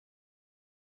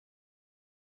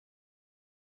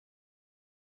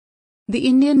The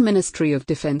Indian Ministry of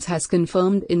Defence has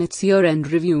confirmed in its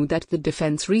year-end review that the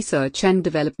Defence Research and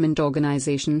Development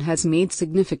Organisation has made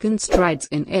significant strides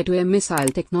in air-to-air missile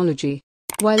technology.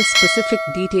 While specific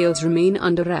details remain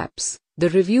under wraps, the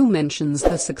review mentions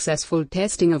the successful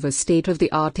testing of a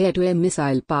state-of-the-art air-to-air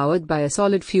missile powered by a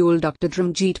solid-fuel ducted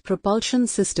jet propulsion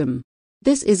system.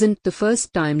 This isn't the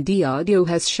first time DRDO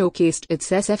has showcased its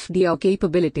SFDR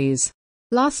capabilities.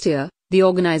 Last year, the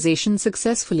organization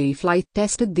successfully flight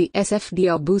tested the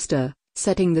SFDR booster,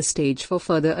 setting the stage for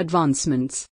further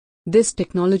advancements. This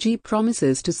technology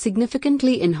promises to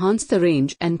significantly enhance the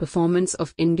range and performance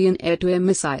of Indian air-to-air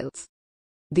missiles.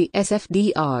 The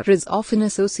SFDR is often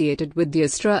associated with the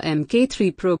Astra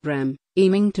Mk3 program,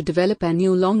 aiming to develop a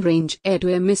new long-range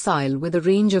air-to-air missile with a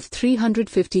range of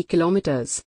 350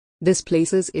 kilometers. This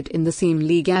places it in the same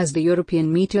league as the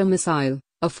European Meteor missile,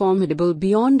 a formidable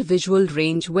beyond-visual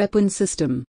range weapon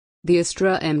system. The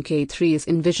Astra Mk3 is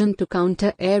envisioned to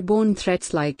counter airborne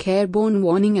threats like airborne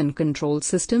warning and control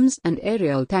systems and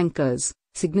aerial tankers,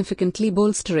 significantly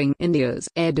bolstering India's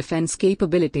air defense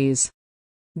capabilities.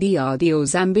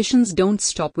 DRDO's ambitions don't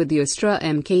stop with the Astra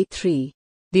Mk3.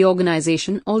 The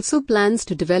organization also plans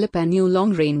to develop a new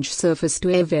long-range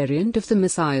surface-to-air variant of the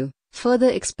missile, further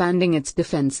expanding its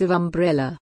defensive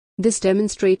umbrella. This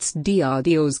demonstrates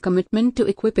DRDO's commitment to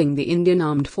equipping the Indian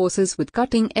Armed Forces with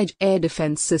cutting-edge air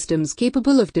defense systems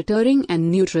capable of deterring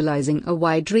and neutralizing a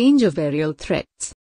wide range of aerial threats.